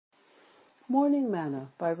Morning Manna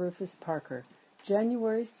by Rufus Parker,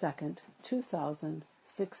 January 2nd,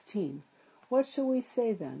 2016. What shall we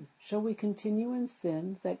say then? Shall we continue in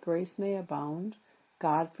sin that grace may abound?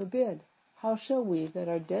 God forbid. How shall we that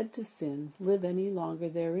are dead to sin live any longer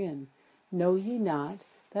therein? Know ye not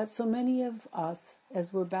that so many of us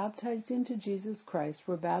as were baptized into Jesus Christ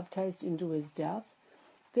were baptized into his death?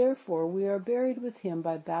 Therefore we are buried with him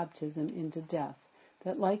by baptism into death,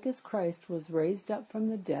 that like as Christ was raised up from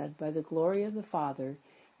the dead by the glory of the Father,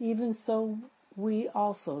 even so we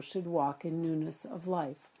also should walk in newness of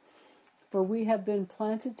life. For we have been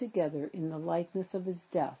planted together in the likeness of his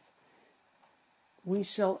death. We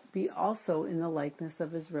shall be also in the likeness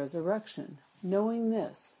of his resurrection, knowing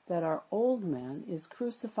this, that our old man is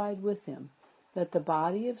crucified with him, that the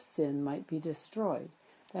body of sin might be destroyed,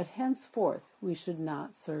 that henceforth we should not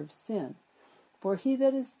serve sin. For he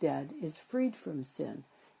that is dead is freed from sin.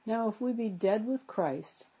 Now if we be dead with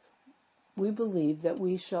Christ, we believe that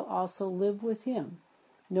we shall also live with him,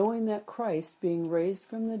 knowing that Christ, being raised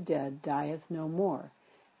from the dead, dieth no more.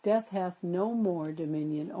 Death hath no more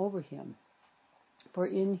dominion over him. For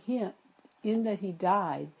in that he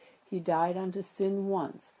died unto sin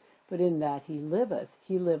once, but in that he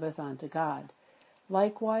liveth unto God.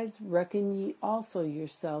 Likewise reckon ye also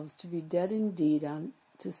yourselves to be dead indeed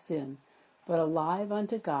unto sin, but alive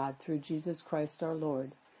unto God through Jesus Christ our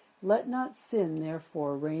Lord. Let not sin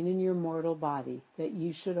therefore reign in your mortal body, that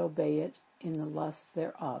ye should obey it in the lusts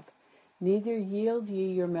thereof. Neither yield ye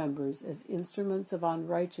your members as instruments of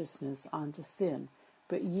unrighteousness unto sin,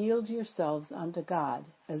 but yield yourselves unto God,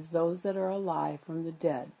 as those that are alive from the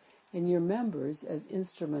dead, and your members as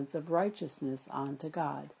instruments of righteousness unto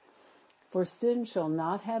God. For sin shall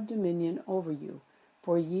not have dominion over you,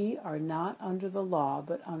 for ye are not under the law,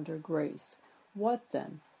 but under grace. What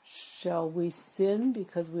then? Shall we sin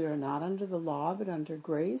because we are not under the law, but under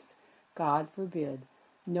grace? God forbid.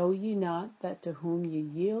 Know ye not that to whom ye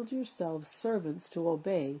yield yourselves servants to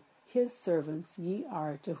obey, his servants ye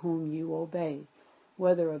are to whom you obey,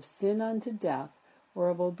 whether of sin unto death, or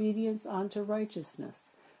of obedience unto righteousness?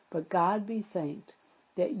 But God be thanked,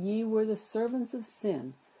 that ye were the servants of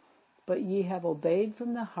sin, but ye have obeyed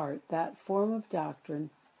from the heart that form of doctrine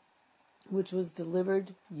which was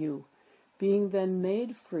delivered you. Being then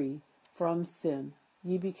made free from sin,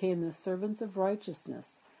 ye became the servants of righteousness.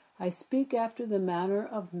 I speak after the manner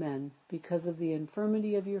of men, because of the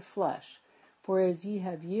infirmity of your flesh. For as ye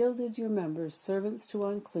have yielded your members servants to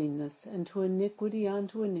uncleanness, and to iniquity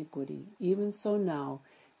unto iniquity, even so now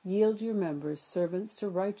yield your members servants to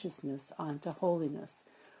righteousness unto holiness.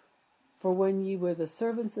 For when ye were the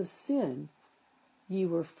servants of sin, ye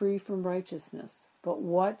were free from righteousness. But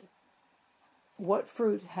what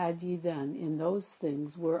fruit had ye then in those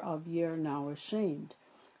things whereof ye are now ashamed?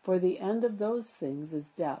 For the end of those things is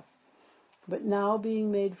death. But now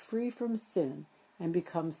being made free from sin, and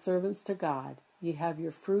become servants to God, ye have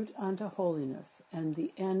your fruit unto holiness, and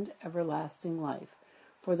the end everlasting life.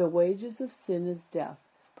 For the wages of sin is death,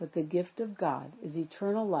 but the gift of God is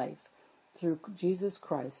eternal life, through Jesus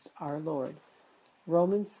Christ our Lord.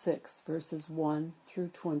 Romans 6, verses 1 through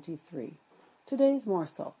 23. Today's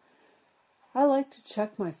morsel. I like to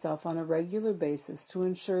check myself on a regular basis to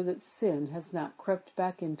ensure that sin has not crept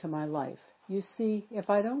back into my life. You see, if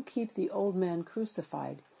I don't keep the old man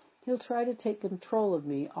crucified, he'll try to take control of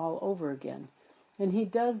me all over again, and he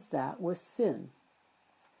does that with sin.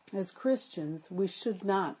 As Christians, we should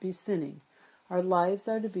not be sinning. Our lives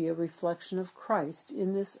are to be a reflection of Christ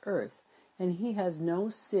in this earth, and he has no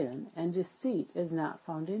sin, and deceit is not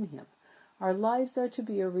found in him. Our lives are to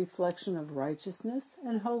be a reflection of righteousness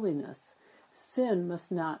and holiness. Sin must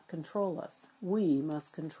not control us. We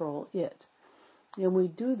must control it. And we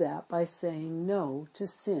do that by saying no to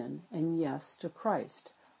sin and yes to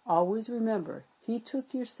Christ. Always remember, he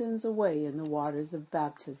took your sins away in the waters of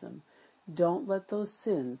baptism. Don't let those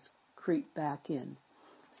sins creep back in.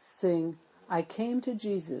 Sing, I came to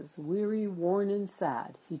Jesus, weary, worn, and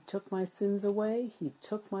sad. He took my sins away, he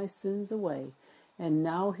took my sins away. And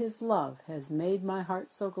now his love has made my heart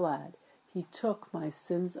so glad. He took my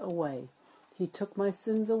sins away. He took my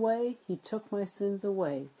sins away, he took my sins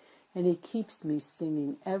away. And he keeps me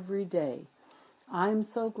singing every day. I'm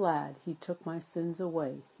so glad he took my sins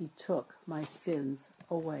away. He took my sins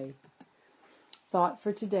away. Thought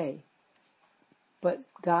for today. But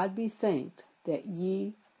God be thanked that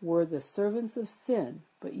ye were the servants of sin,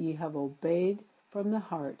 but ye have obeyed from the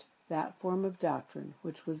heart that form of doctrine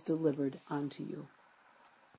which was delivered unto you.